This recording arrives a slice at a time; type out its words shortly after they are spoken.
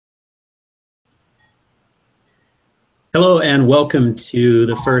Hello and welcome to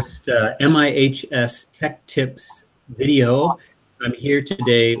the first MIHS Tech Tips video. I'm here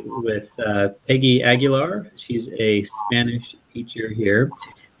today with Peggy Aguilar. She's a Spanish teacher here.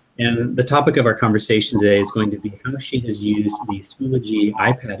 And the topic of our conversation today is going to be how she has used the Schoology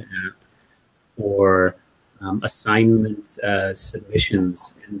iPad app for assignment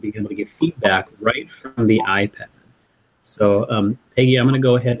submissions and being able to get feedback right from the iPad. So Peggy, I'm going to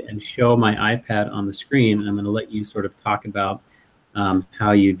go ahead and show my iPad on the screen, and I'm going to let you sort of talk about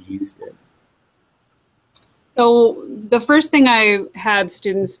how you've used it. So the first thing I had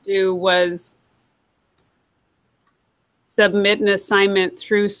students do was submit an assignment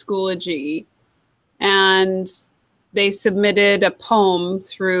through Schoology, and they submitted a poem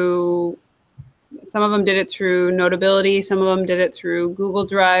through, some of them did it through Notability, some of them did it through Google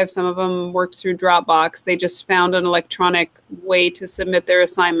Drive, some of them worked through Dropbox. They just found an electronic way to submit their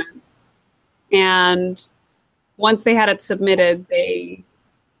assignment. And once they had it submitted,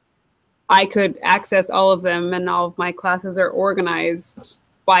 I could access all of them, and all of my classes are organized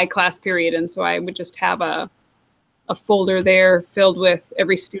by class period. And so I would just have a folder there filled with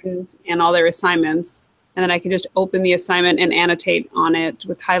every student and all their assignments. And then I can just open the assignment and annotate on it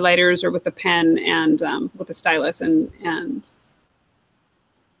with highlighters or with a pen and with a stylus and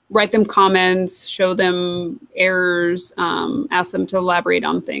write them comments, show them errors, ask them to elaborate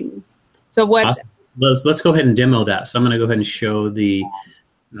on things. So what? Awesome. Let's go ahead and demo that. So I'm going to go ahead and show the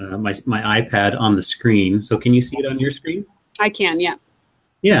my iPad on the screen. So can you see it on your screen? I can, yeah.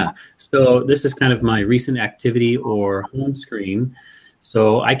 Yeah. So this is kind of my recent activity or home screen.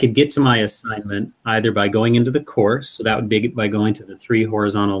 So I could get to my assignment either by going into the course, so that would be by going to the 3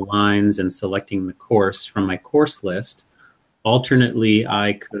 horizontal lines and selecting the course from my course list. Alternately,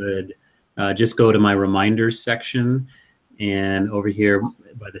 I could just go to my reminders section, and over here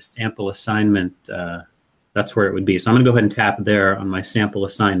by the sample assignment, that's where it would be. So I'm going to go ahead and tap there on my sample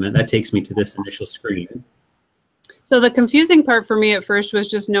assignment. That takes me to this initial screen. So the confusing part for me at first was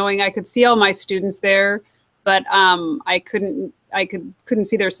just knowing I could see all my students there, but I couldn't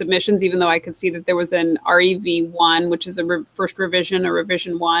see their submissions, even though I could see that there was an REV1, which is a first revision or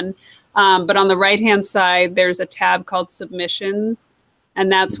revision 1. But on the right-hand side, there's a tab called Submissions,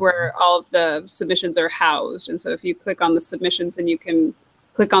 and that's where all of the submissions are housed. And so if you click on the submissions, then you can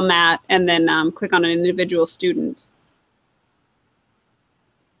click on that and then click on an individual student.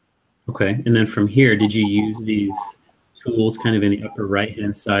 Okay, and then from here, did you use these tools kind of in the upper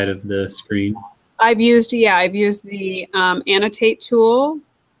right-hand side of the screen? I've used the annotate tool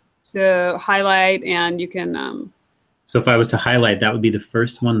to highlight, and you can. So if I was to highlight, that would be the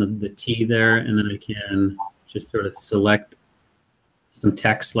first one, the T there, and then I can just sort of select some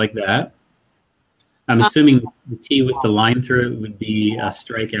text like that. I'm assuming the T with the line through it would be a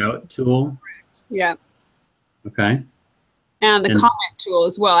strikeout tool. Yeah. Okay. And the comment tool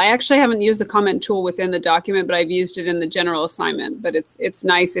as well. I actually haven't used the comment tool within the document, but I've used it in the general assignment. But it's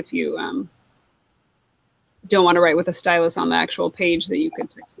nice if you don't want to write with a stylus on the actual page, that you could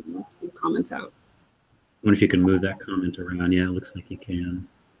type some comments out. I wonder if you can move that comment around. Yeah, it looks like you can.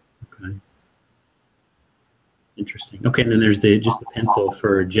 Okay. Interesting. Okay, and then there's just the pencil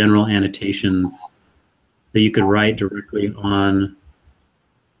for general annotations. So you could write directly on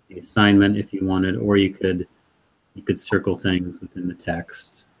the assignment if you wanted, or you could circle things within the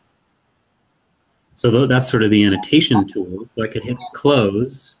text. So that's sort of the annotation tool. So I could hit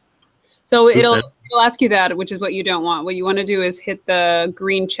close. So it'll ask you that, which is what you don't want. What you want to do is hit the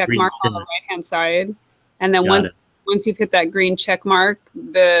green check mark on the right-hand side. And then once you've hit that green check mark,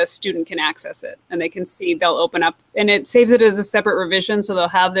 the student can access it, and they can see, they'll open up, and it saves it as a separate revision. So they'll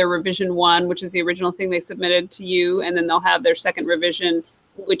have their revision 1, which is the original thing they submitted to you, and then they'll have their second revision,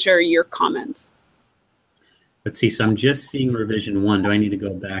 which are your comments. Let's see, so I'm just seeing revision 1. Do I need to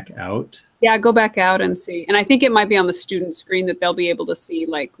go back out? Yeah, go back out and see. And I think it might be on the student screen that they'll be able to see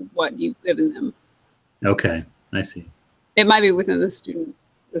like what you've given them. Okay, I see. It might be within the student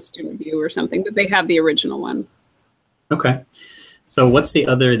view or something, but they have the original one. Okay. So what's the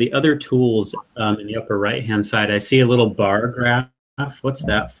other tools in the upper right-hand side? I see a little bar graph. What's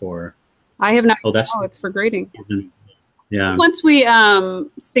that for? I have not. Oh, it's for grading. Yeah. Once we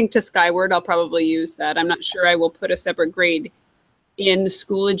sync to Skyward, I'll probably use that. I'm not sure I will put a separate grade in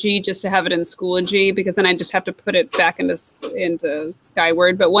Schoology just to have it in Schoology, because then I just have to put it back into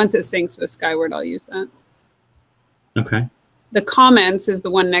Skyward. But once it syncs with Skyward, I'll use that. Okay. The comments is the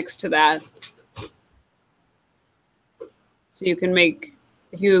one next to that. So you can make,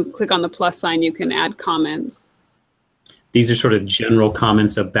 if you click on the plus sign, you can add comments. These are sort of general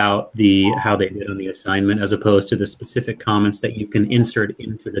comments about how they did on the assignment, as opposed to the specific comments that you can insert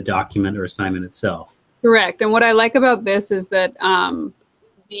into the document or assignment itself. Correct. And what I like about this is that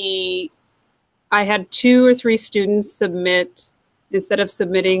I had 2 or 3 students submit, instead of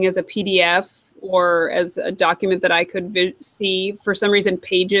submitting as a PDF or as a document that I could see, for some reason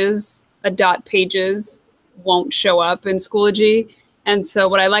pages, pages won't show up in Schoology. And so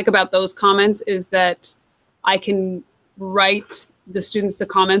what I like about those comments is that I can write the students the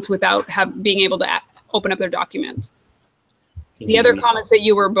comments without being able to open up their document. The other comments that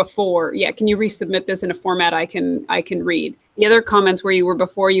you were before, yeah, can you resubmit this in a format I can read? The other comments where you were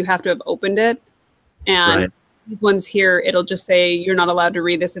before, you have to have opened it. And Right. these ones here, it'll just say, you're not allowed to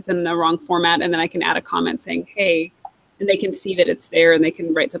read this. It's in the wrong format. And then I can add a comment saying, hey, and they can see that it's there and they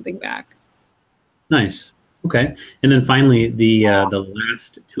can write something back. Nice. Okay. And then finally, the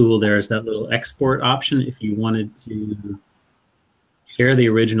last tool there is that little export option if you wanted to share the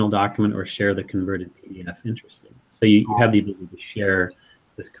original document or share the converted PDF. Interesting. So you have the ability to share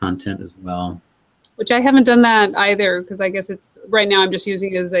this content as well. Which I haven't done that either, because I guess it's right now I'm just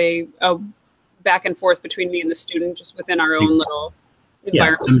using it as a back and forth between me and the student, just within our own little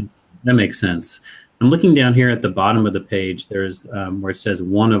environment. Yeah, that makes sense. I'm looking down here at the bottom of the page. There's where it says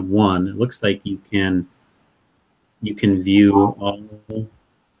 1 of 1. It looks like you can view all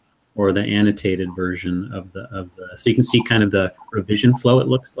or the annotated version of the so you can see kind of the revision flow, it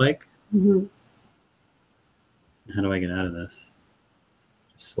looks like. Mm-hmm. How do I get out of this?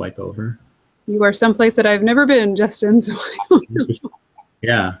 Just swipe over. You are someplace that I've never been, Justin, so I don't know.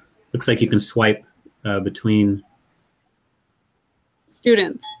 Yeah, looks like you can swipe between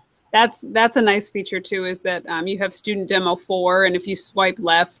students. That's a nice feature too, is that you have student demo 4, and if you swipe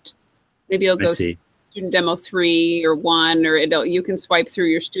left, maybe it'll go student demo 3 or 1, or you can swipe through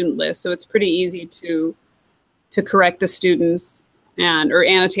your student list. So it's pretty easy to correct the students or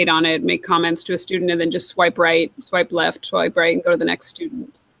annotate on it, make comments to a student, and then just swipe right, swipe left, swipe right, and go to the next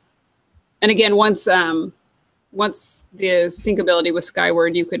student. And again, once the syncability with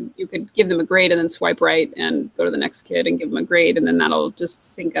Skyward, you could give them a grade and then swipe right and go to the next kid and give them a grade, and then that'll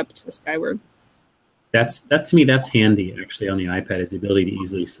just sync up to Skyward. That to me, that's handy actually on the iPad, is the ability to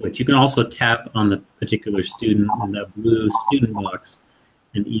easily switch. You can also tap on the particular student in the blue student box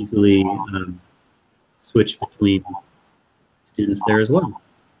and easily switch between students there as well.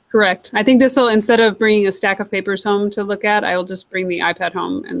 Correct. I think this will, instead of bringing a stack of papers home to look at, I will just bring the iPad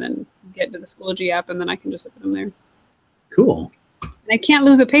home and then get into the Schoology app, and then I can just look at them there. Cool. And I can't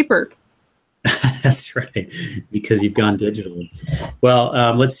lose a paper. That's right, because you've gone digital.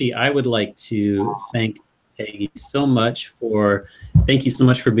 Well, let's see. I would like to thank Peggy so much thank you so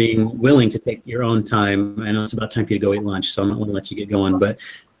much for being willing to take your own time. I know it's about time for you to go eat lunch, so I'm not going to let you get going. But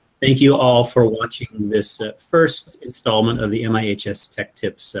thank you all for watching this first installment of the MIHS Tech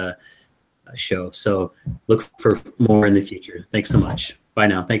Tips show. So look for more in the future. Thanks so much. Bye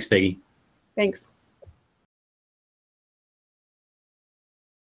now. Thanks, Peggy. Thanks.